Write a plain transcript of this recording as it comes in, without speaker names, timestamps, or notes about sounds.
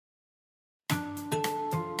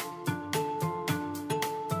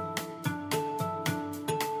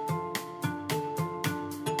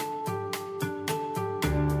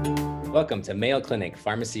Welcome to Mayo Clinic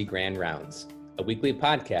Pharmacy Grand Rounds, a weekly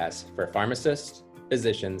podcast for pharmacists,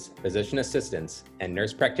 physicians, physician assistants, and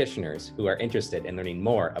nurse practitioners who are interested in learning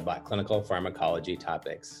more about clinical pharmacology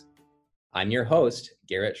topics. I'm your host,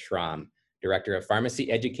 Garrett Schramm, Director of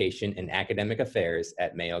Pharmacy Education and Academic Affairs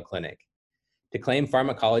at Mayo Clinic. To claim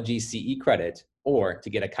pharmacology CE credit or to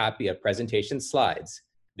get a copy of presentation slides,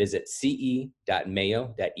 visit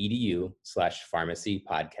ce.mayo.edu/pharmacy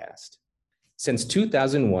podcast. Since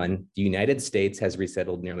 2001, the United States has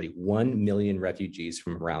resettled nearly 1 million refugees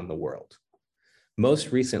from around the world.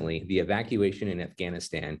 Most recently, the evacuation in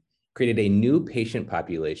Afghanistan created a new patient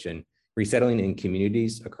population resettling in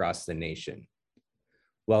communities across the nation.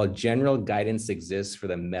 While general guidance exists for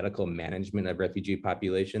the medical management of refugee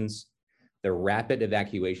populations, the rapid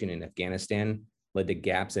evacuation in Afghanistan led to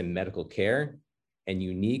gaps in medical care and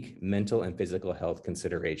unique mental and physical health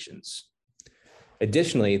considerations.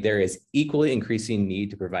 Additionally, there is equally increasing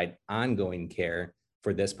need to provide ongoing care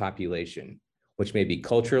for this population, which may be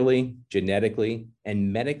culturally, genetically,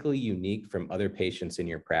 and medically unique from other patients in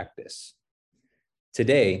your practice.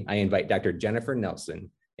 Today, I invite Dr. Jennifer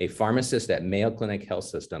Nelson, a pharmacist at Mayo Clinic Health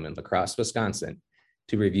System in La Crosse, Wisconsin,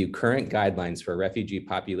 to review current guidelines for refugee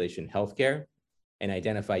population healthcare and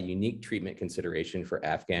identify unique treatment consideration for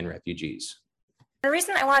Afghan refugees. The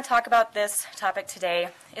reason I want to talk about this topic today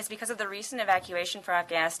is because of the recent evacuation from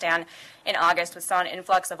Afghanistan in August, which saw an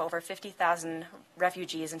influx of over 50,000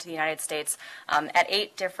 refugees into the United States at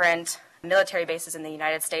 8 different military bases in the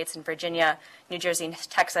United States, in Virginia, New Jersey,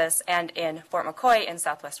 Texas, and in Fort McCoy in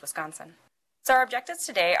southwest Wisconsin. So our objectives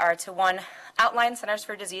today are to, 1, outline Centers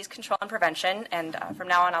for Disease Control and Prevention, and from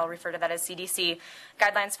now on I'll refer to that as CDC,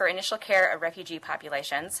 guidelines for initial care of refugee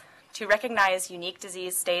populations, to recognize unique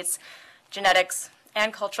disease states, genetics,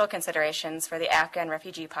 and cultural considerations for the Afghan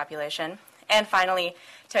refugee population, and finally,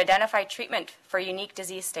 to identify treatment for unique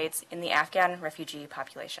disease states in the Afghan refugee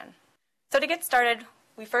population. So to get started,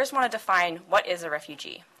 we first want to define what is a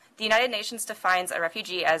refugee. The United Nations defines a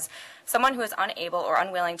refugee as someone who is unable or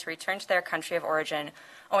unwilling to return to their country of origin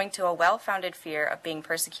owing to a well-founded fear of being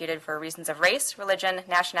persecuted for reasons of race, religion,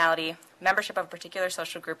 nationality, membership of a particular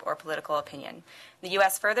social group, or political opinion. The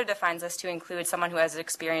U.S. further defines this to include someone who has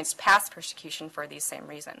experienced past persecution for these same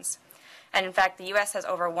reasons. And in fact, the U.S. has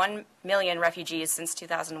over 1 million refugees since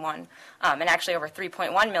 2001, and actually over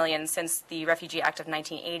 3.1 million since the Refugee Act of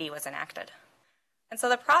 1980 was enacted. And so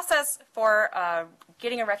the process for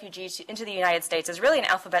getting a refugee into the United States is really an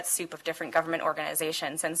alphabet soup of different government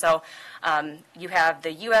organizations. And so you have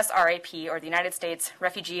the USRAP, or the United States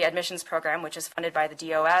Refugee Admissions Program, which is funded by the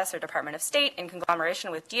DOS, or Department of State, in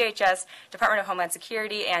conglomeration with DHS, Department of Homeland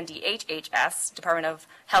Security, and DHHS, Department of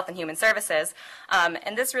Health and Human Services.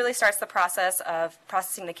 And this really starts the process of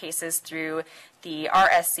processing the cases through the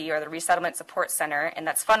RSC, or the Resettlement Support Center, and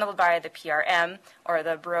that's funded by the PRM, or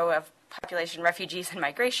the Bureau of Population, Refugees, and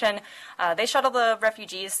Migration. They shuttle the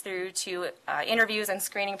refugees through to interviews and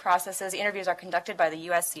screening processes. Interviews are conducted by the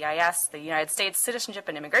USCIS, the United States Citizenship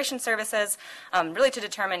and Immigration Services, really to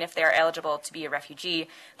determine if they are eligible to be a refugee.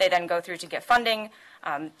 They then go through to get funding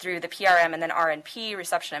through the PRM and then RNP,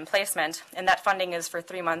 reception and placement, and that funding is for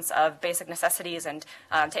 3 months of basic necessities and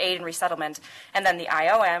to aid in resettlement. And then the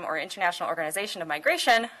IOM, or International Organization of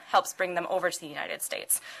Migration, helps bring them over to the United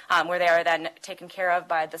States, where they are then taken care of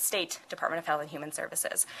by the State Department of Health and Human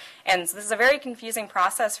Services. And so this is a very confusing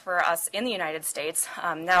process for us in the United States.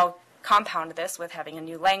 Now compound this with having a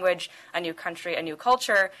new language, a new country, a new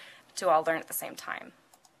culture to all learn at the same time.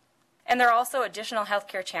 And there are also additional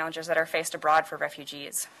healthcare challenges that are faced abroad for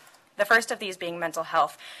refugees. The first of these being mental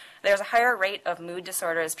health. There's a higher rate of mood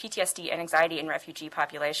disorders, PTSD, and anxiety in refugee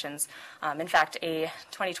populations. In fact, a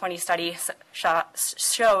 2020 study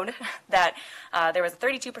showed that there was a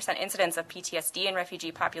 32% incidence of PTSD in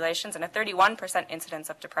refugee populations and a 31% incidence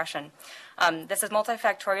of depression. This is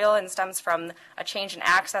multifactorial and stems from a change in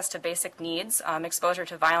access to basic needs, exposure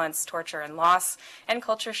to violence, torture, and loss, and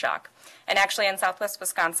culture shock. And actually in southwest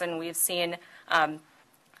Wisconsin, we've seen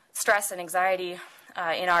stress and anxiety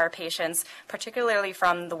in our patients, particularly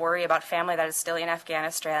from the worry about family that is still in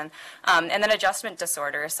Afghanistan, and then adjustment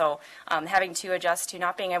disorder. So having to adjust to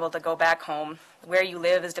not being able to go back home. Where you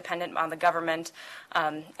live is dependent on the government,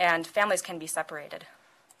 and families can be separated.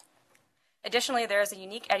 Additionally, there is a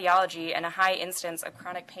unique etiology and a high incidence of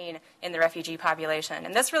chronic pain in the refugee population.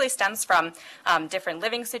 And this really stems from different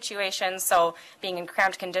living situations. So being in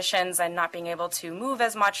cramped conditions and not being able to move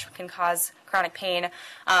as much can cause chronic pain.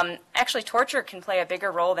 Actually, torture can play a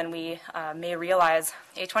bigger role than we may realize.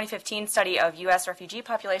 A 2015 study of U.S. refugee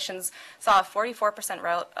populations saw a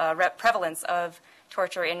 44% prevalence of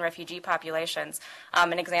torture in refugee populations.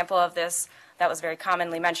 An example of this that was very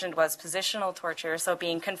commonly mentioned was positional torture, so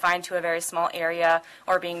being confined to a very small area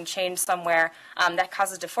or being chained somewhere that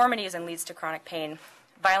causes deformities and leads to chronic pain.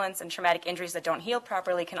 Violence and traumatic injuries that don't heal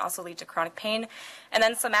properly can also lead to chronic pain. And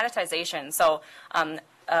then somatization, so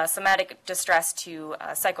somatic distress to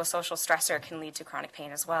psychosocial stressor can lead to chronic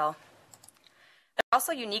pain as well. There's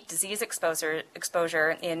also unique disease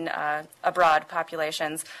exposure in abroad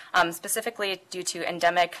populations, specifically due to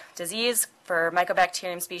endemic disease for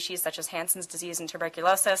mycobacterium species such as Hansen's disease and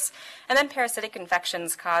tuberculosis, and then parasitic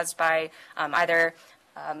infections caused by either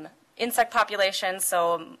insect populations,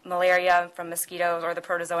 so malaria from mosquitoes or the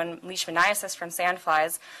protozoan leishmaniasis from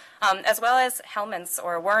sandflies, as well as helminths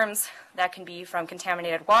or worms that can be from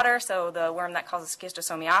contaminated water, so the worm that causes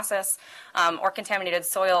schistosomiasis, or contaminated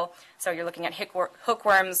soil, so you're looking at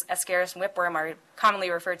hookworms, ascaris, and whipworm are commonly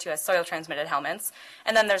referred to as soil-transmitted helminths,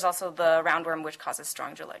 and then there's also the roundworm which causes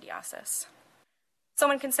strongyloidiasis. So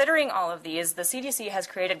when considering all of these, the CDC has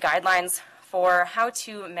created guidelines for how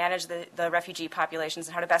to manage the refugee populations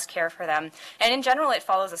and how to best care for them. And in general, it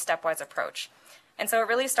follows a stepwise approach. And so it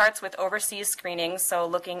really starts with overseas screening, so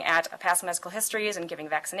looking at past medical histories and giving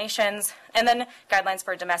vaccinations, and then guidelines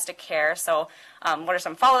for domestic care. So what are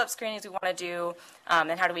some follow-up screenings we want to do,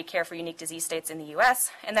 and how do we care for unique disease states in the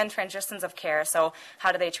U.S., and then transitions of care. So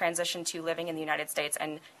how do they transition to living in the United States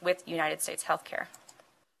and with United States healthcare?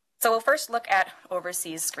 So we'll first look at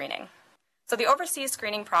overseas screening. So the overseas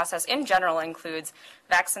screening process in general includes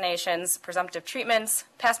vaccinations, presumptive treatments,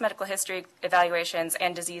 past medical history evaluations,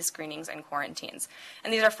 and disease screenings and quarantines.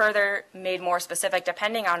 And these are further made more specific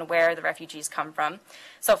depending on where the refugees come from.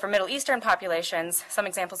 So for Middle Eastern populations, some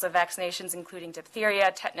examples of vaccinations including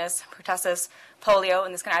diphtheria, tetanus, pertussis, polio,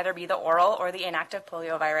 and this can either be the oral or the inactive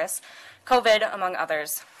polio virus, COVID, among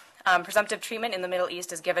others. Presumptive treatment in the Middle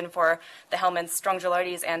East is given for the helminths,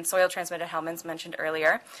 strongyloides, and soil-transmitted helminths mentioned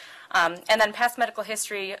earlier. And then past medical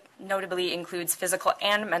history notably includes physical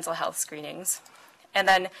and mental health screenings. And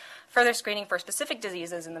then further screening for specific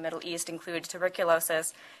diseases in the Middle East include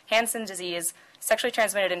tuberculosis, Hansen's disease, sexually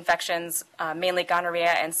transmitted infections, mainly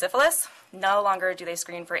gonorrhea and syphilis. No longer do they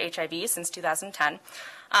screen for HIV since 2010.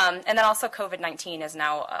 And then also COVID-19 is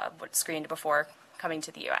now screened before coming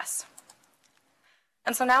to the U.S.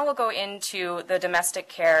 And so now we'll go into the domestic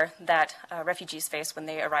care that refugees face when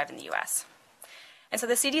they arrive in the U.S. And so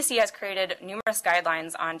the CDC has created numerous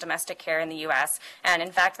guidelines on domestic care in the U.S., and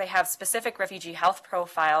in fact they have specific refugee health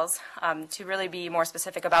profiles to really be more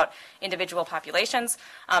specific about individual populations.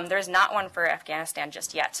 There's not one for Afghanistan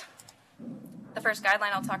just yet. The first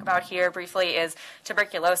guideline I'll talk about here briefly is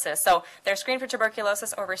tuberculosis. So they're screened for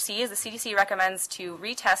tuberculosis overseas. The CDC recommends to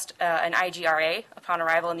retest an IGRA upon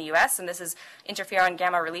arrival in the U.S., and this is interferon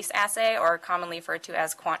gamma release assay, or commonly referred to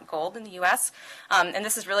as Quant Gold in the U.S. And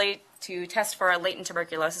this is really to test for a latent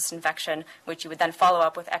tuberculosis infection, which you would then follow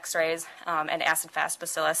up with x-rays and acid-fast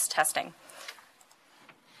bacillus testing.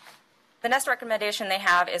 The next recommendation they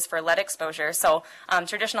have is for lead exposure. So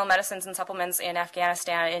traditional medicines and supplements in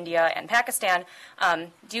Afghanistan, India, and Pakistan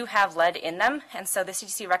do have lead in them, and so the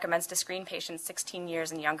CDC recommends to screen patients 16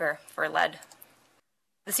 years and younger for lead.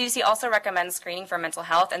 The CDC also recommends screening for mental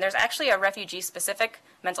health, and there's actually a refugee-specific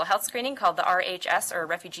mental health screening called the RHS, or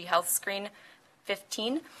Refugee Health Screen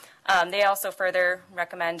 15. They also further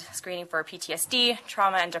recommend screening for PTSD,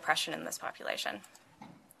 trauma, and depression in this population.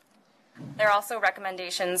 There are also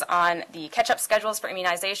recommendations on the catch-up schedules for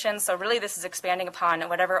immunization. So really this is expanding upon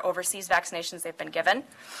whatever overseas vaccinations they've been given.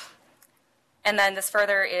 And then this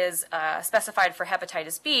further is specified for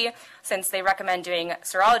hepatitis B, since they recommend doing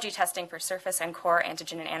serology testing for surface and core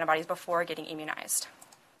antigen and antibodies before getting immunized.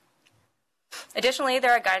 Additionally,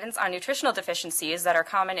 there are guidance on nutritional deficiencies that are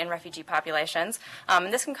common in refugee populations,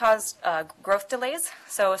 and this can cause growth delays.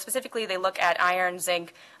 So specifically, they look at iron,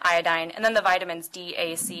 zinc, iodine, and then the vitamins D,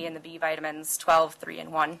 A, C, and the B vitamins 12, 3,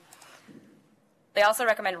 and 1. They also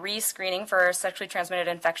recommend re-screening for sexually transmitted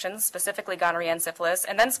infections, specifically gonorrhea and syphilis,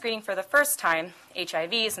 and then screening for the first time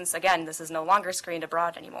HIV, since again, this is no longer screened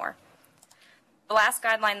abroad anymore. The last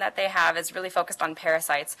guideline that they have is really focused on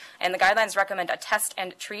parasites, and the guidelines recommend a test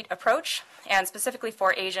and treat approach, and specifically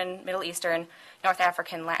for Asian, Middle Eastern, North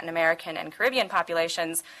African, Latin American, and Caribbean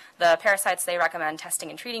populations, the parasites they recommend testing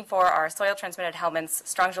and treating for are soil-transmitted helminths,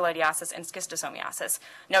 strongyloidiasis, and schistosomiasis,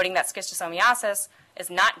 noting that schistosomiasis is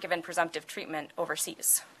not given presumptive treatment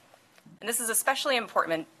overseas. And this is especially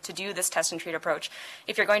important to do this test and treat approach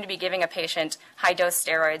if you're going to be giving a patient high-dose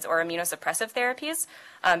steroids or immunosuppressive therapies,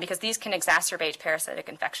 because these can exacerbate parasitic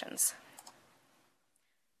infections.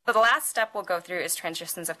 So the last step we'll go through is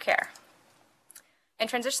transitions of care. And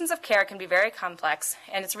transitions of care can be very complex,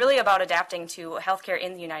 and it's really about adapting to healthcare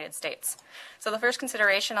in the United States. So the first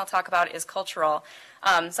consideration I'll talk about is cultural.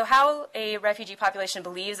 So how a refugee population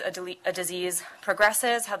believes a disease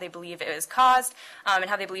progresses, how they believe it is caused, and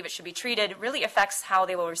how they believe it should be treated really affects how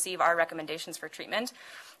they will receive our recommendations for treatment.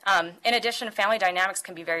 In addition, family dynamics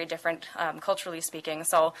can be very different, culturally speaking.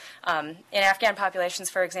 So in Afghan populations,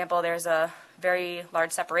 for example, there's a very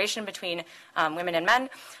large separation between women and men.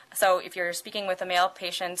 So if you're speaking with a male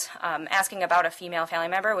patient, asking about a female family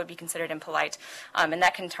member would be considered impolite, and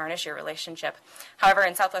that can tarnish your relationship. However,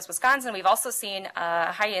 in Southwest Wisconsin, we've also seen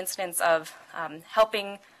a high incidence of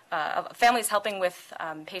families helping with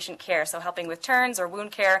patient care, so helping with turns or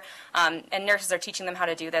wound care, and nurses are teaching them how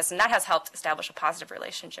to do this, and that has helped establish a positive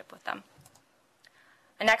relationship with them.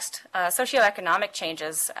 And next, socioeconomic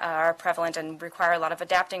changes are prevalent and require a lot of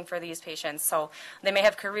adapting for these patients. So they may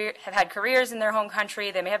have had careers in their home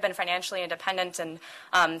country, they may have been financially independent, and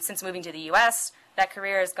since moving to the U.S., that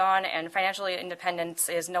career is gone, and financial independence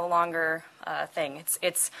is no longer a thing.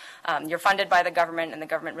 You're funded by the government, and the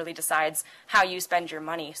government really decides how you spend your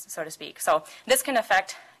money, so to speak. So this can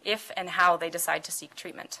affect if and how they decide to seek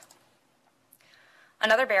treatment.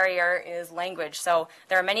 Another barrier is language. So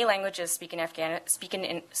there are many languages spoken in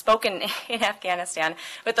Afghanistan,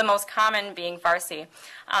 with the most common being Farsi.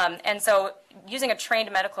 And so using a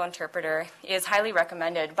trained medical interpreter is highly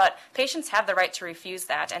recommended, but patients have the right to refuse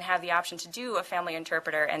that and have the option to do a family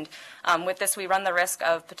interpreter. And with this, we run the risk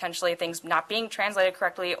of potentially things not being translated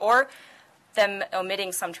correctly or them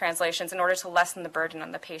omitting some translations in order to lessen the burden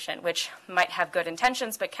on the patient, which might have good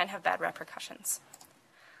intentions but can have bad repercussions.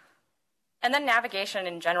 And then navigation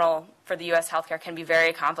in general for the U.S. healthcare can be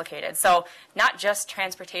very complicated. So not just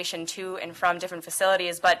transportation to and from different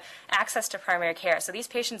facilities, but access to primary care. So these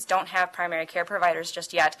patients don't have primary care providers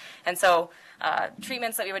just yet. And so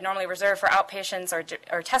treatments that we would normally reserve for outpatients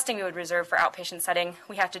or testing we would reserve for outpatient setting,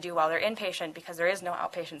 we have to do while they're inpatient because there is no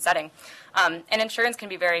outpatient setting. And insurance can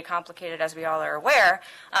be very complicated, as we all are aware.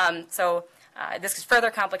 This is further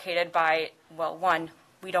complicated by, well, one,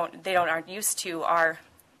 they aren't used to our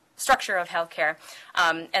structure of healthcare,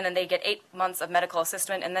 and then they get 8 months of medical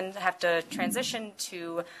assistance and then have to transition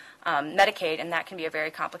to Medicaid, and that can be a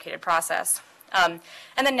very complicated process. And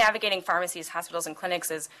then navigating pharmacies, hospitals, and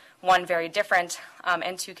clinics is one, very different,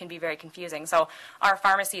 and two, can be very confusing. So our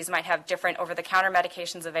pharmacies might have different over-the-counter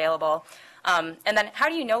medications available. And then how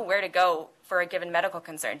do you know where to go for a given medical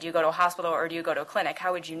concern? Do you go to a hospital or do you go to a clinic?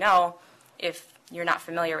 How would you know if you're not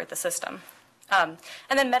familiar with the system? And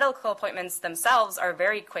then medical appointments themselves are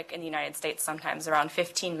very quick in the United States, sometimes around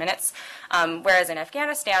 15 minutes, whereas in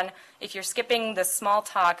Afghanistan, if you're skipping the small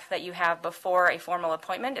talk that you have before a formal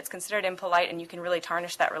appointment, it's considered impolite and you can really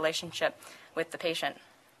tarnish that relationship with the patient.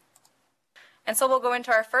 And so we'll go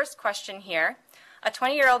into our first question here. A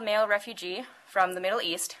 20-year-old male refugee from the Middle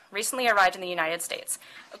East recently arrived in the United States.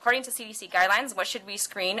 According to CDC guidelines, what should we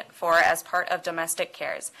screen for as part of domestic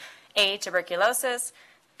cares? A, tuberculosis,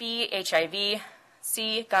 B, HIV,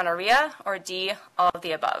 C, gonorrhea, or D, all of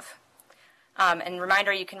the above. And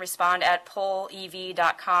reminder, you can respond at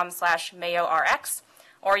pollev.com/MayoRx,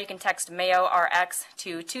 or you can text MayoRx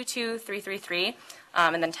to 22333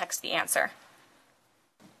 and then text the answer.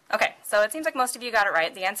 Okay, so it seems like most of you got it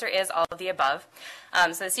right. The answer is all of the above.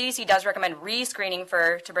 So the CDC does recommend re-screening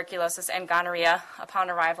for tuberculosis and gonorrhea upon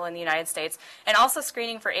arrival in the United States, and also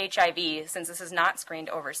screening for HIV, since this is not screened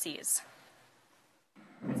overseas.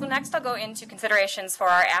 So next I'll go into considerations for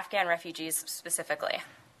our Afghan refugees specifically.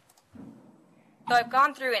 So I've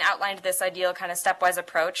gone through and outlined this ideal kind of stepwise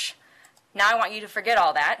approach. Now I want you to forget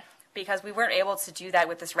all that, because we weren't able to do that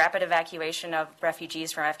with this rapid evacuation of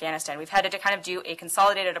refugees from Afghanistan. We've had to kind of do a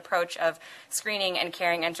consolidated approach of screening and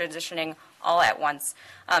caring and transitioning all at once.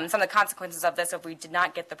 Some of the consequences of this, if we did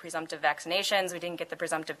not get the presumptive vaccinations, we didn't get the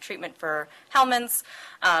presumptive treatment for helminths,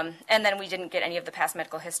 and then we didn't get any of the past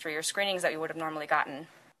medical history or screenings that we would have normally gotten.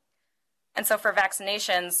 And so for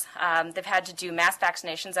vaccinations, they've had to do mass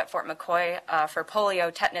vaccinations at Fort McCoy for polio,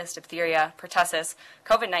 tetanus, diphtheria, pertussis,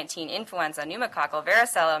 COVID-19, influenza, pneumococcal,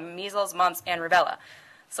 varicella, measles, mumps, and rubella.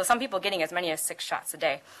 So some people getting as many as 6 shots a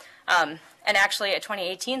day. And actually, a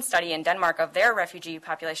 2018 study in Denmark of their refugee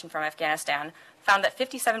population from Afghanistan found that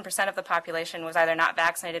 57% of the population was either not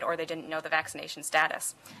vaccinated or they didn't know the vaccination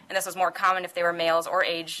status. And this was more common if they were males or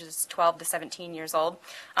ages 12 to 17 years old.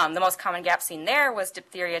 The most common gap seen there was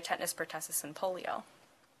diphtheria, tetanus, pertussis, and polio.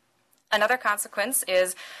 Another consequence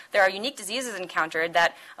is there are unique diseases encountered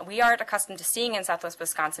that we aren't accustomed to seeing in Southwest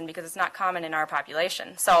Wisconsin because it's not common in our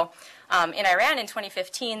population. So in Iran in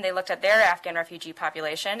 2015, they looked at their Afghan refugee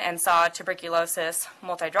population and saw tuberculosis,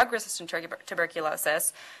 multi-drug resistant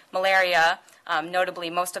tuberculosis, malaria. Notably,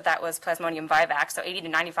 most of that was Plasmodium vivax, so 80 to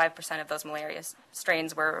 95% of those malaria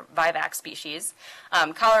strains were vivax species.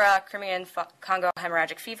 Cholera, Crimean Congo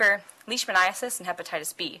hemorrhagic fever, leishmaniasis, and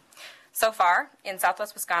hepatitis B. So far, in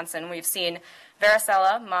Southwest Wisconsin, we've seen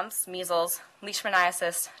varicella, mumps, measles,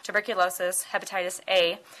 leishmaniasis, tuberculosis, hepatitis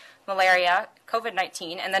A, malaria,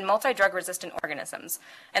 COVID-19, and then multi-drug resistant organisms.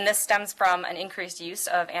 And this stems from an increased use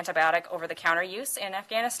of antibiotic over-the-counter use in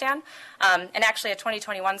Afghanistan. And actually, a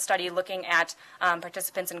 2021 study looking at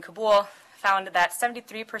participants in Kabul found that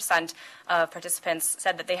 73% of participants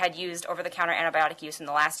said that they had used over-the-counter antibiotic use in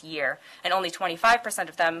the last year, and only 25%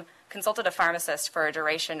 of them consulted a pharmacist for a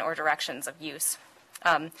duration or directions of use.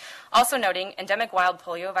 Also noting, endemic wild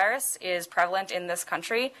poliovirus is prevalent in this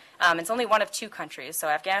country. It's only one of two countries, so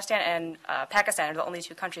Afghanistan and Pakistan are the only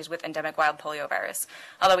two countries with endemic wild poliovirus,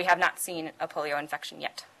 although we have not seen a polio infection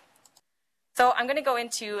yet. So I'm going to go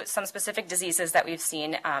into some specific diseases that we've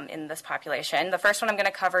seen in this population. The first one I'm going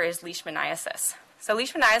to cover is leishmaniasis. So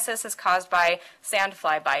leishmaniasis is caused by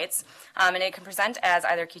sandfly bites, and it can present as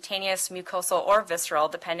either cutaneous, mucosal, or visceral,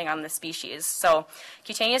 depending on the species. So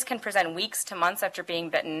cutaneous can present weeks to months after being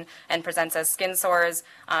bitten and presents as skin sores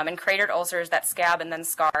and cratered ulcers that scab and then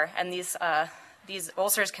scar, and these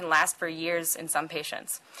ulcers can last for years in some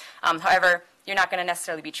patients. However, you're not going to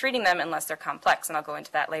necessarily be treating them unless they're complex, and I'll go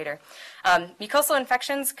into that later. Mucosal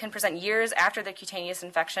infections can present years after the cutaneous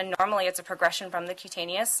infection. Normally, it's a progression from the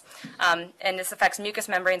cutaneous, and this affects mucous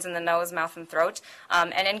membranes in the nose, mouth, and throat,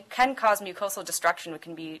 and it can cause mucosal destruction,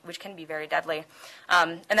 which can be very deadly.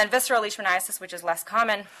 And then visceral leishmaniasis, which is less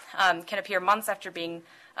common, can appear months after being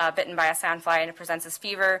bitten by a sandfly, and it presents as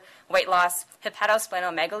fever, weight loss,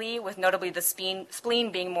 hepatosplenomegaly, with notably the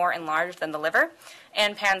spleen being more enlarged than the liver,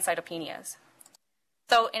 and pancytopenias.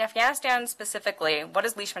 So in Afghanistan specifically, what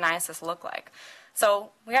does leishmaniasis look like? So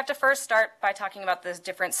we have to first start by talking about the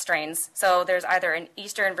different strains. So there's either an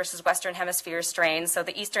Eastern versus Western Hemisphere strain. So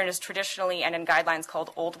the Eastern is traditionally and in guidelines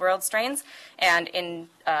called Old World strains, and in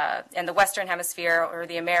the Western Hemisphere or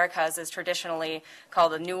the Americas is traditionally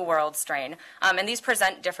called a New World strain. And these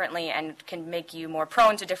present differently and can make you more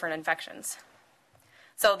prone to different infections.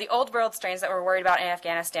 So the Old World strains that we're worried about in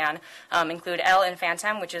Afghanistan include L.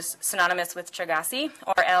 infantum, which is synonymous with Chagassi,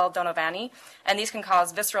 or L. donovani, and these can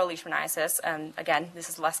cause visceral leishmaniasis, and again, this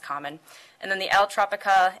is less common. And then the L.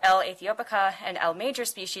 tropica, L. aethiopica, and L. major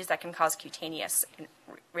species that can cause cutaneous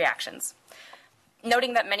reactions.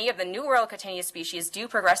 Noting that many of the New World cutaneous species do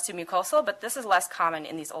progress to mucosal, but this is less common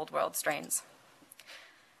in these Old World strains.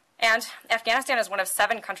 And Afghanistan is one of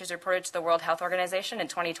 7 countries reported to the World Health Organization in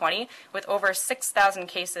 2020, with over 6,000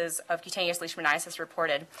 cases of cutaneous leishmaniasis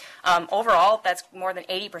reported. Overall, that's more than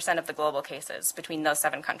 80% of the global cases between those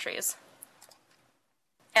 7 countries.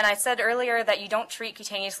 And I said earlier that you don't treat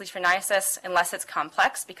cutaneous leishmaniasis unless it's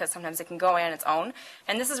complex, because sometimes it can go on its own.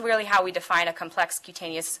 And this is really how we define a complex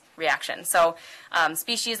cutaneous reaction. So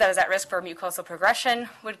species that is at risk for mucosal progression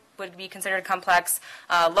would be considered complex.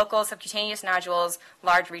 Local subcutaneous nodules,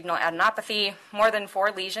 large renal adenopathy, more than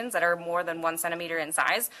 4 lesions that are more than 1 centimeter in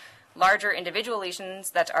size, larger individual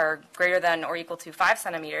lesions that are greater than or equal to 5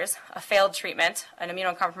 centimeters, a failed treatment, an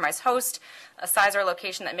immunocompromised host, a size or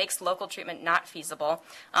location that makes local treatment not feasible,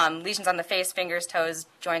 lesions on the face, fingers, toes,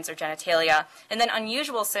 joints, or genitalia, and then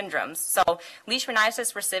unusual syndromes. So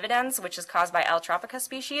leishmaniasis recividens, which is caused by L. tropica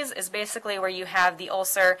species, is basically where you have the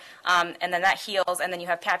ulcer, and then that heals, and then you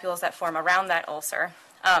have papules that form around that ulcer.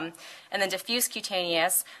 And then diffuse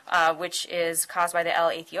cutaneous, which is caused by the L.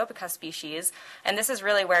 aethiopica species. And this is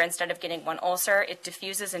really where instead of getting one ulcer, it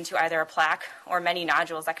diffuses into either a plaque or many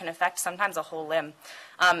nodules that can affect sometimes a whole limb.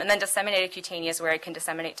 And then disseminated cutaneous, where it can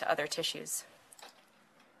disseminate to other tissues.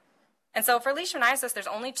 And so for leishmaniasis, there's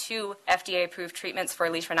only 2 FDA-approved treatments for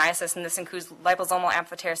leishmaniasis, and this includes liposomal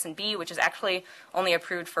amphotericin B, which is actually only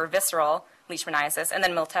approved for visceral leishmaniasis, and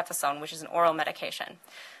then miltefosone, which is an oral medication.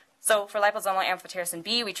 So for liposomal amphotericin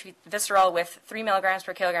B, we treat visceral with 3 milligrams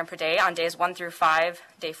per kilogram per day on days 1 through 5,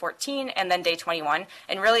 day 14, and then day 21.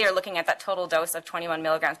 And really you're looking at that total dose of 21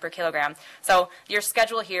 milligrams per kilogram. So your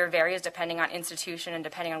schedule here varies depending on institution and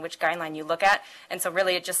depending on which guideline you look at. And so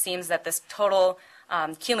really it just seems that this total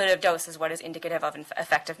cumulative dose is what is indicative of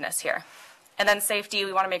effectiveness here. And then safety,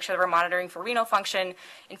 we want to make sure that we're monitoring for renal function,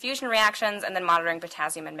 infusion reactions, and then monitoring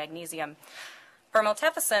potassium and magnesium. For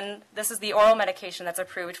miltefosine, this is the oral medication that's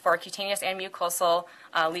approved for cutaneous and mucosal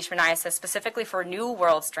leishmaniasis, specifically for New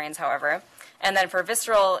World strains, however. And then for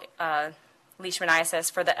visceral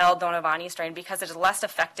leishmaniasis for the L. donovani strain, because it is less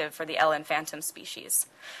effective for the L. infantum species.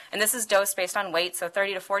 And this is dosed based on weight, so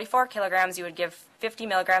 30 to 44 kilograms, you would give 50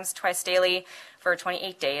 milligrams twice daily for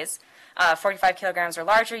 28 days. 45 kilograms or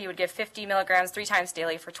larger, you would give 50 milligrams 3 times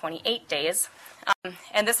daily for 28 days.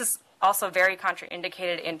 And this is also very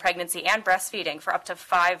contraindicated in pregnancy and breastfeeding for up to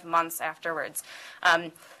 5 months afterwards.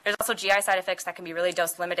 There's also GI side effects that can be really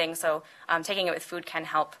dose limiting, so taking it with food can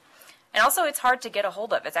help. And also, it's hard to get a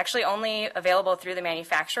hold of. It's actually only available through the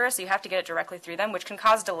manufacturer, so you have to get it directly through them, which can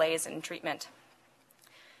cause delays in treatment.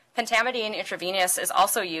 Pentamidine intravenous is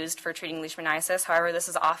also used for treating leishmaniasis. However, this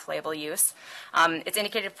is off-label use. It's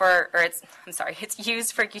indicated for, it's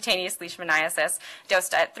used for cutaneous leishmaniasis,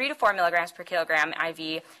 dosed at 3 to 4 milligrams per kilogram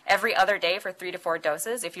IV every other day for 3 to 4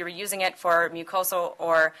 doses. If you were using it for mucosal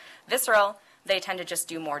or visceral, they tend to just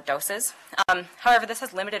do more doses. However, this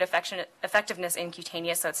has limited effectiveness in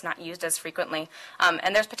cutaneous, so it's not used as frequently.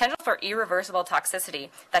 And there's potential for irreversible toxicity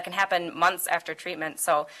that can happen months after treatment,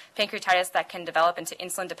 so pancreatitis that can develop into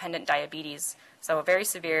insulin-dependent diabetes. So very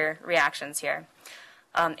severe reactions here.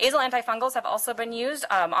 Azole antifungals have also been used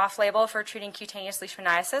off-label for treating cutaneous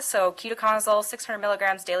leishmaniasis, so ketoconazole 600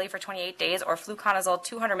 milligrams daily for 28 days or fluconazole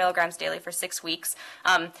 200 milligrams daily for 6 weeks.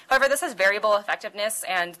 However, this has variable effectiveness,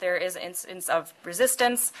 and there is an instance of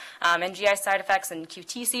resistance and GI side effects and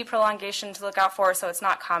QTc prolongation to look out for, so it's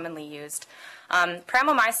not commonly used.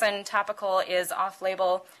 Pramomycin topical is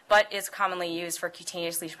off-label, but is commonly used for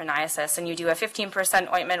cutaneous leishmaniasis, and you do a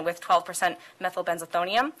 15% ointment with 12%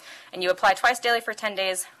 methylbenzethonium, and you apply twice daily for 10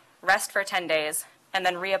 days, rest for 10 days, and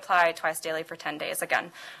then reapply twice daily for 10 days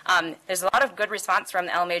again. There's a lot of good response from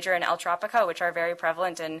L. major and L. tropica, which are very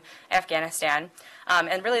prevalent in Afghanistan,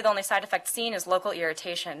 and really the only side effect seen is local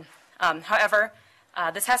irritation. However,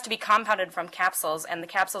 this has to be compounded from capsules, and the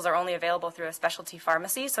capsules are only available through a specialty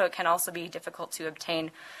pharmacy, so it can also be difficult to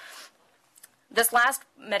obtain. This last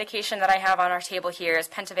medication that I have on our table here is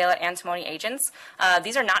pentavalent antimony agents.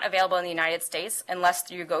 These are not available in the United States unless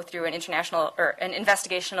you go through an international or an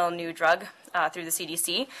investigational new drug through the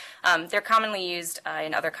CDC. They're commonly used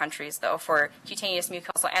in other countries, though, for cutaneous,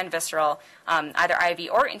 mucosal, and visceral, either IV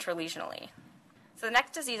or intralesionally. So the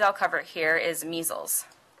next disease I'll cover here is measles.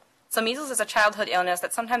 So measles is a childhood illness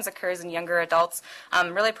that sometimes occurs in younger adults,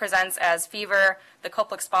 really presents as fever, the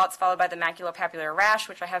Koplik spots followed by the maculopapular rash,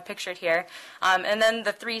 which I have pictured here, and then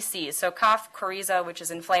the 3 C's, so cough, coryza, which is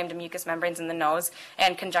inflamed mucous membranes in the nose,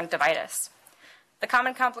 and conjunctivitis. The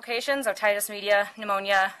common complications, otitis media,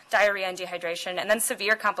 pneumonia, diarrhea and dehydration, and then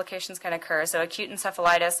severe complications can occur, so acute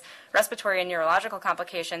encephalitis, respiratory and neurological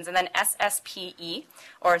complications, and then SSPE,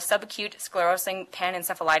 or subacute sclerosing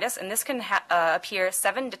panencephalitis, and this can appear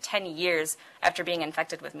 7 to 10 years after being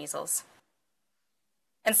infected with measles.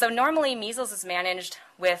 And so normally measles is managed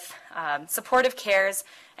with supportive cares,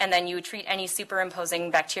 and then you treat any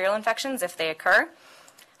superimposing bacterial infections if they occur.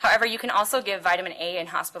 However, you can also give vitamin A in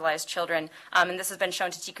hospitalized children, and this has been shown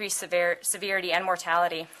to decrease severity and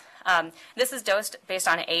mortality. This is dosed based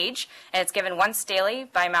on age, and it's given once daily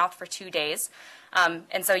by mouth for 2 days.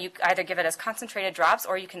 And so you either give it as concentrated drops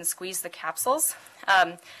or you can squeeze the capsules.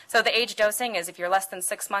 So the age dosing is if you're less than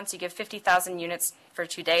 6 months, you give 50,000 units for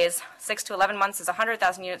 2 days. 6 to 11 months is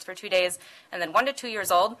 100,000 units for 2 days. And then 1 to 2 years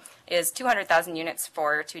old is 200,000 units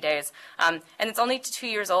for 2 days. And it's only to 2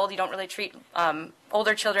 years old. You don't really treat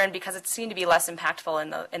older children because it's seen to be less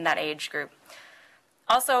impactful in that age group.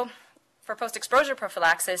 Also, for post-exposure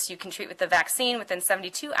prophylaxis, you can treat with the vaccine within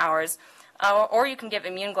 72 hours, or you can give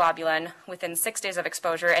immune globulin within 6 days of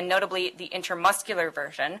exposure, and notably the intramuscular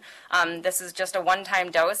version. This is just a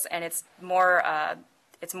one-time dose, and it's more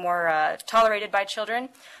tolerated by children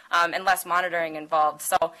and less monitoring involved.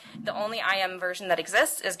 So the only IM version that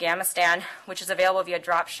exists is Gamistan, which is available via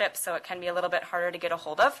drop ship, so it can be a little bit harder to get a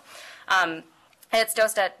hold of. And it's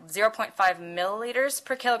dosed at 0.5 milliliters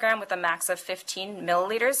per kilogram with a max of 15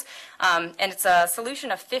 milliliters. And it's a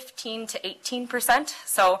solution of 15 to 18%.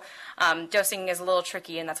 So dosing is a little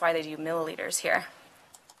tricky, and that's why they do milliliters here.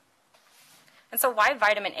 And so why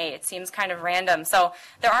vitamin A? It seems kind of random. So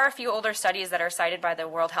there are a few older studies that are cited by the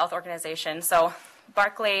World Health Organization. So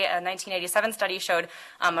Barclay, a 1987 study, showed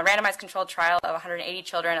a randomized controlled trial of 180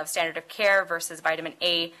 children of standard of care versus vitamin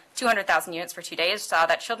A, 200,000 units for 2 days, saw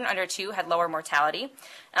that children under 2 had lower mortality.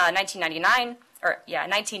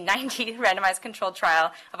 1990 randomized controlled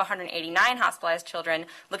trial of 189 hospitalized children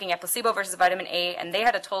looking at placebo versus vitamin A, and they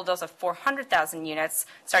had a total dose of 400,000 units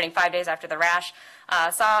starting 5 days after the rash,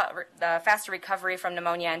 saw the faster recovery from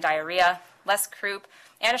pneumonia and diarrhea, less croup,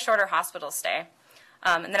 and a shorter hospital stay.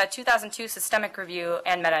 And then a 2002 systemic review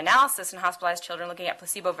and meta-analysis in hospitalized children looking at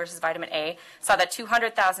placebo versus vitamin A saw that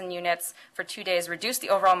 200,000 units for 2 days reduced the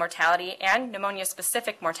overall mortality and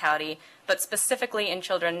pneumonia-specific mortality, but specifically in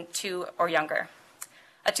children 2 or younger.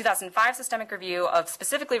 A 2005 systemic review of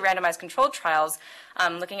specifically randomized controlled trials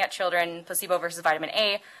looking at children, placebo versus vitamin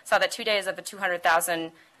A, saw that 2 days of the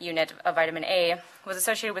 200,000 unit of vitamin A was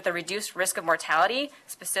associated with a reduced risk of mortality,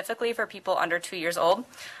 specifically for people under 2 years old,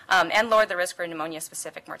 and lowered the risk for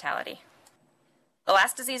pneumonia-specific mortality. The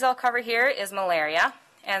last disease I'll cover here is malaria.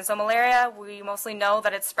 And so malaria, we mostly know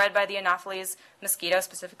that it's spread by the Anopheles mosquito,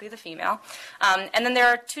 specifically the female. And then there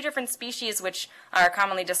are 2 different species which are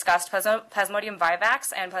commonly discussed, Plasmodium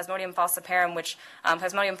vivax and Plasmodium falciparum, which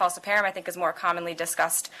Plasmodium falciparum I think is more commonly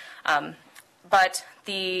discussed. But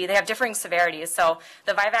they have differing severities. So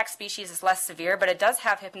the vivax species is less severe, but it does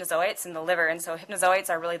have hypnozoites in the liver. And so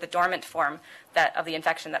hypnozoites are really the dormant form of the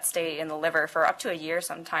infection that stay in the liver for up to a year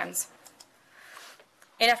sometimes.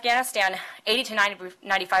 In Afghanistan, 80 to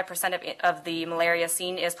 95% of the malaria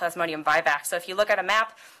seen is Plasmodium vivax. So if you look at a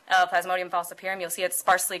map of Plasmodium falciparum, you'll see it's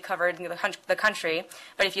sparsely covered in the country.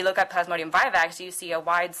 But if you look at Plasmodium vivax, you see a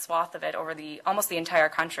wide swath of it over almost the entire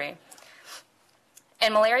country.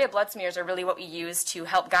 And malaria blood smears are really what we use to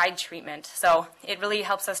help guide treatment. So it really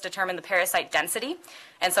helps us determine the parasite density.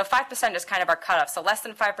 And so 5% is kind of our cutoff. So less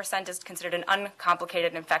than 5% is considered an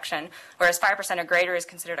uncomplicated infection, whereas 5% or greater is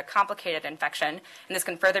considered a complicated infection. And this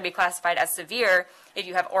can further be classified as severe if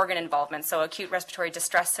you have organ involvement, so acute respiratory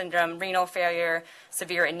distress syndrome, renal failure,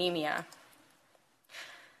 severe anemia.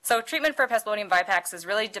 So treatment for Plasmodium vivax is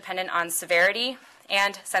really dependent on severity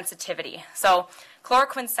and sensitivity. So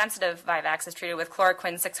chloroquine-sensitive vivax is treated with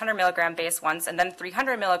chloroquine 600 milligram base once, and then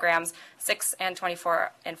 300 milligrams 6 and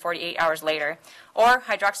 24 and 48 hours later, or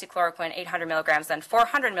hydroxychloroquine 800 milligrams, then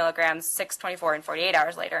 400 milligrams 6, 24, and 48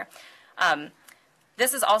 hours later.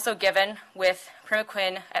 This is also given with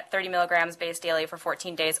primaquine at 30 milligrams base daily for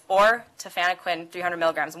 14 days, or tafenoquine 300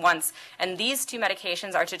 milligrams once. And these 2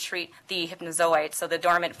 medications are to treat the hypnozoite, so the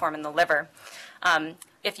dormant form in the liver.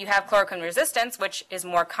 If you have chloroquine resistance, which is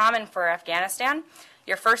more common for Afghanistan,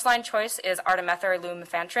 your first-line choice is artemether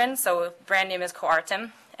lumefantrine, so brand name is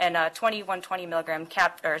Coartem, and a 120 milligram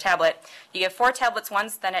tablet. You give 4 tablets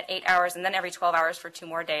once, then at 8 hours, and then every 12 hours for 2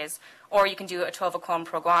 more days. Or you can do a 12-aclone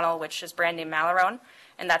proguanil, which is brand name Malarone,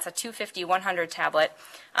 and that's a 250-100 tablet,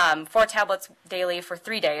 4 tablets daily for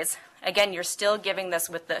 3 days. Again, you're still giving this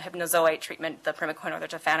with the hypnozoite treatment, the primaquine or the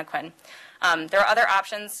tafenoquine. There are other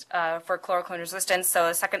options for chloroquine resistance. So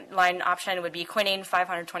a second-line option would be quinine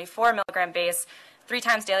 524 milligram base, 3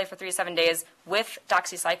 times daily for 3 to 7 days, with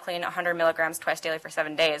doxycycline 100 milligrams twice daily for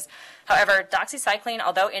 7 days. However, doxycycline,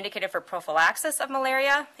 although indicated for prophylaxis of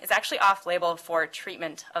malaria, is actually off-label for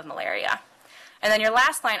treatment of malaria. And then your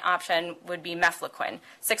last line option would be mefloquine,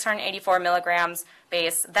 684 milligrams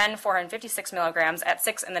base, then 456 milligrams at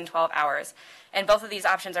 6 and then 12 hours. And both of these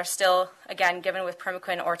options are still, again, given with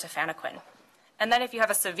primaquine or tafenoquine. And then if you have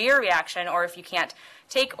a severe reaction, or if you can't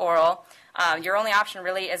take oral, your only option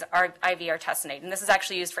really is IV artesunate. And this is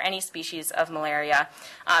actually used for any species of malaria.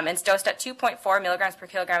 And it's dosed at 2.4 milligrams per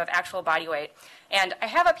kilogram of actual body weight. And I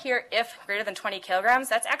have up here, if greater than 20 kilograms,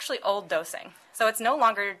 that's actually old dosing. So it's no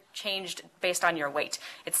longer changed based on your weight.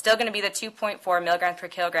 It's still going to be the 2.4 milligrams per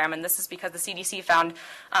kilogram, and this is because the CDC found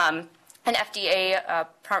an FDA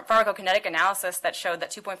pharmacokinetic analysis that showed that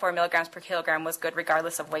 2.4 milligrams per kilogram was good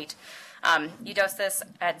regardless of weight. You dose this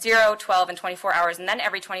at 0, 12, and 24 hours, and then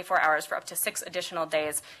every 24 hours for up to 6 additional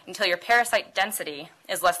days until your parasite density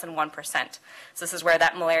is less than 1%. So this is where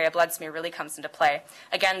that malaria blood smear really comes into play.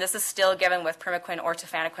 Again, this is still given with primaquine or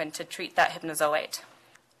tafenoquine to treat that hypnozoite.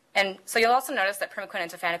 And so you'll also notice that primaquine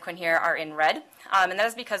and tafenoquine here are in red, and that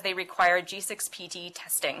is because they require G6PD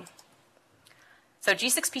testing. So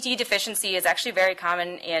G6PD deficiency is actually very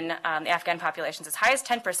common in the Afghan populations, as high as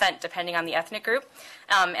 10% depending on the ethnic group.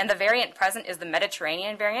 And the variant present is the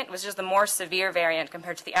Mediterranean variant, which is the more severe variant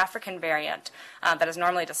compared to the African variant that is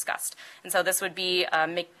normally discussed. And so this would be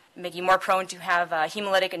make you more prone to have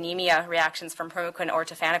hemolytic anemia reactions from primaquine or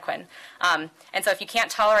tafenoquine. And so if you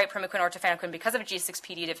can't tolerate primaquine or tafenoquine because of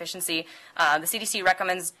G6PD deficiency, the CDC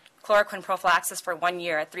recommends chloroquine prophylaxis for 1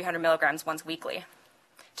 year at 300 milligrams once weekly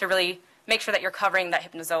to really make sure that you're covering that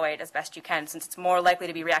hypnozoite as best you can, since it's more likely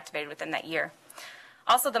to be reactivated within that year.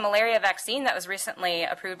 Also, the malaria vaccine that was recently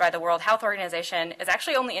approved by the World Health Organization is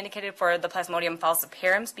actually only indicated for the Plasmodium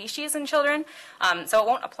falciparum species in children, so it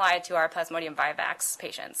won't apply to our Plasmodium vivax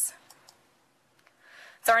patients.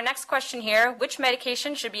 So our next question here, which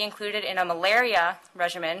medication should be included in a malaria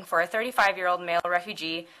regimen for a 35-year-old male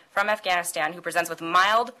refugee from Afghanistan who presents with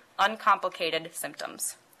mild, uncomplicated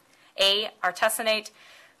symptoms? A, artesunate,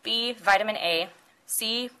 B, vitamin A,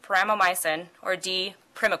 C, peramomycin, or D,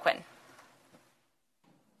 primaquine?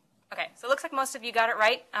 Okay, so it looks like most of you got it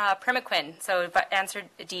right, primaquine, so answer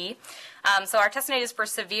D. So artesunate is for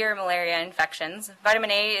severe malaria infections. Vitamin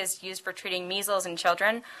A is used for treating measles in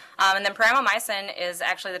children. And then peramomycin is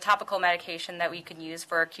actually the topical medication that we could use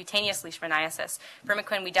for cutaneous leishmaniasis.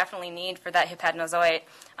 Primaquine we definitely need for that hepatinozoite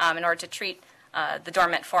in order to treat the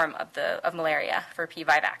dormant form of malaria for P.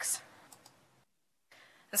 vivax.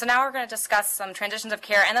 And so now we're going to discuss some transitions of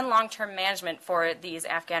care and then long-term management for these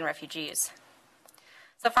Afghan refugees.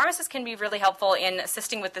 So pharmacists can be really helpful in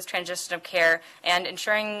assisting with this transition of care and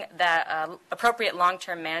ensuring that appropriate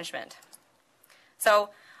long-term management.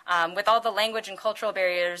 So with all the language and cultural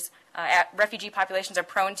barriers, refugee populations are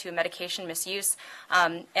prone to medication misuse,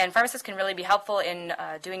 and pharmacists can really be helpful in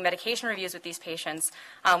doing medication reviews with these patients.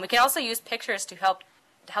 We can also use pictures to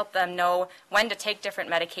help them know when to take different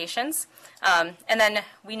medications. And then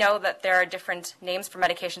we know that there are different names for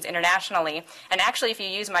medications internationally. And actually, if you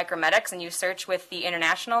use Micromedics and you search with the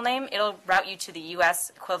international name, it'll route you to the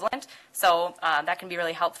US equivalent. So that can be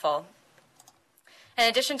really helpful. In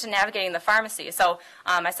addition to navigating the pharmacy, so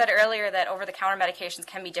I said earlier that over-the-counter medications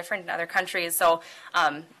can be different in other countries, so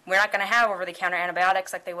we're not going to have over-the-counter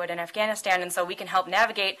antibiotics like they would in Afghanistan, and so we can help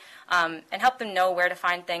navigate and help them know where to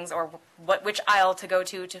find things or which aisle to go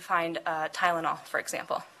to find Tylenol, for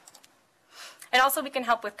example. And also we can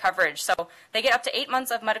help with coverage. So they get up to 8 months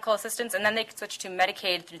of medical assistance and then they can switch to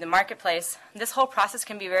Medicaid through the marketplace. This whole process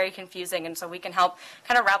can be very confusing, and so we can help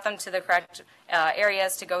kind of route them to the correct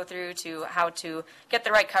areas to go through to how to get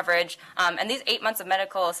the right coverage. And these 8 months of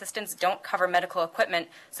medical assistance don't cover medical equipment,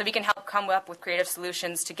 so we can help come up with creative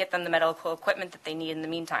solutions to get them the medical equipment that they need in the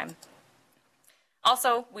meantime.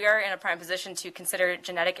 Also, we are in a prime position to consider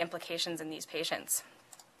genetic implications in these patients.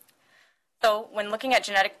 So when looking at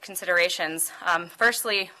genetic considerations,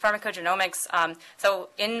 firstly, pharmacogenomics. So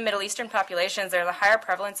in Middle Eastern populations, there's a higher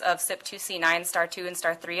prevalence of CYP2C9 star 2 and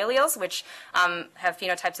star 3 alleles, which have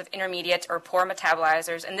phenotypes of intermediate or poor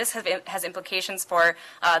metabolizers. And this has implications for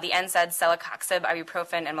the NSAIDs, celecoxib,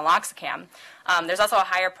 ibuprofen, and meloxicam. There's also a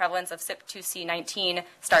higher prevalence of CYP2C19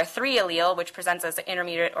 star 3 allele, which presents as an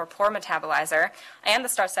intermediate or poor metabolizer, and the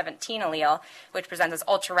star 17 allele, which presents as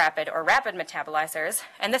ultra-rapid or rapid metabolizers.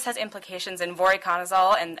 And this has implications in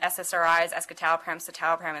voriconazole and SSRIs, escitalopram,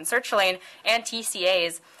 citalopram, and sertraline, and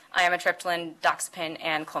TCAs, amitriptyline, doxepin,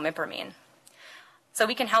 and clomipramine. So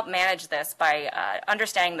we can help manage this by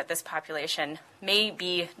understanding that this population may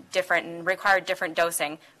be different and require different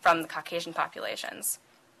dosing from the Caucasian populations.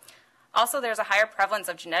 Also, there's a higher prevalence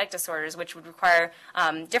of genetic disorders, which would require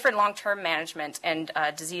different long-term management and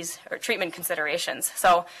disease or treatment considerations.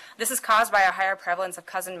 So this is caused by a higher prevalence of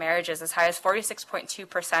cousin marriages, as high as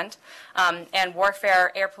 46.2%, and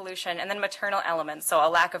warfare, air pollution, and then maternal elements, so a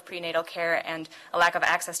lack of prenatal care and a lack of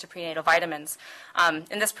access to prenatal vitamins. And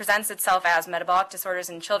this presents itself as metabolic disorders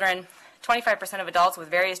in children, 25% of adults with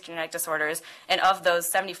various genetic disorders, and of those,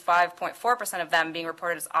 75.4% of them being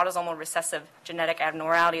reported as autosomal recessive genetic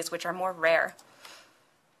abnormalities, which are more rare.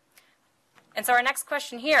 And so our next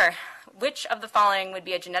question here, which of the following would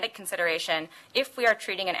be a genetic consideration if we are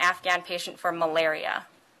treating an Afghan patient for malaria?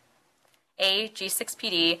 A,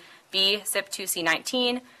 G6PD, B,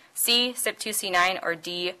 CYP2C19, C, CYP2C9, or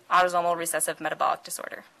D, autosomal recessive metabolic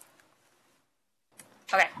disorder?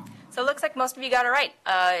 Okay, so it looks like most of you got it right.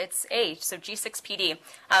 It's A, so G6PD.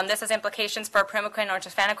 This has implications for primaquine or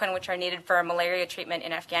tafenoquine, which are needed for malaria treatment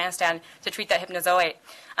in Afghanistan to treat that hypnozoite.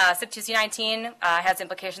 CYP2C19 has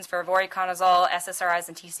implications for voriconazole, SSRIs,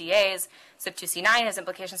 and TCAs. CYP2C9 has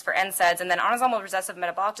implications for NSAIDs, and then autosomal recessive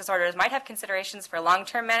metabolic disorders might have considerations for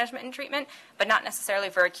long-term management and treatment, but not necessarily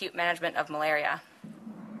for acute management of malaria.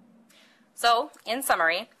 So, in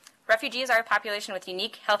summary, refugees are a population with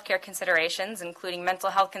unique healthcare considerations, including mental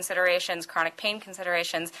health considerations, chronic pain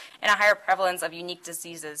considerations, and a higher prevalence of unique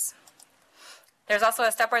diseases. There's also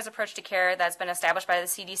a stepwise approach to care that's been established by the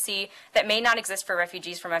CDC that may not exist for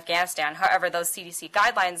refugees from Afghanistan. However, those CDC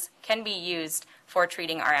guidelines can be used for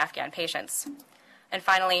treating our Afghan patients. And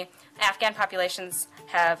finally, Afghan populations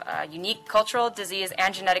have unique cultural, disease,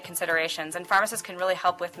 and genetic considerations, and pharmacists can really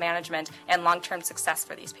help with management and long-term success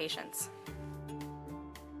for these patients.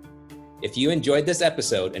 If you enjoyed this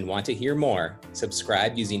episode and want to hear more,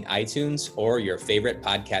 subscribe using iTunes or your favorite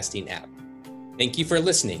podcasting app. Thank you for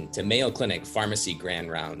listening to Mayo Clinic Pharmacy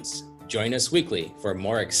Grand Rounds. Join us weekly for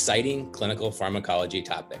more exciting clinical pharmacology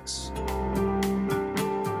topics.